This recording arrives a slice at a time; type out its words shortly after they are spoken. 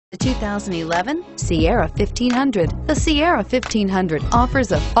The 2011 Sierra 1500. The Sierra 1500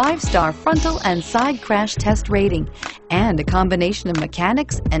 offers a 5-star frontal and side crash test rating and a combination of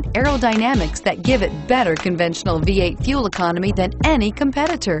mechanics and aerodynamics that give it better conventional V8 fuel economy than any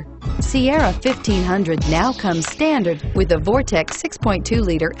competitor. Sierra 1500 now comes standard with a Vortex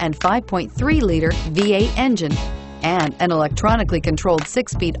 6.2-liter and 5.3-liter V8 engine and an electronically controlled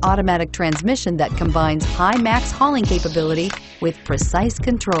 6-speed automatic transmission that combines high max hauling capability with precise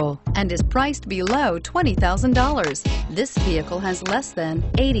control and is priced below $20,000. This vehicle has less than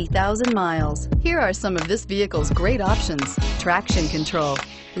 80,000 miles. Here are some of this vehicle's great options: traction control,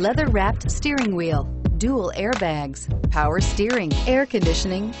 leather-wrapped steering wheel, dual airbags, power steering, air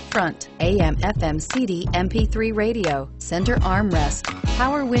conditioning, front, AM/FM CD MP3 radio, center armrest,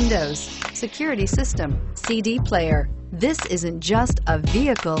 power windows, security system, CD player. This isn't just a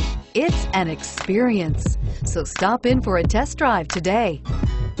vehicle, it's an experience. So stop in for a test drive today.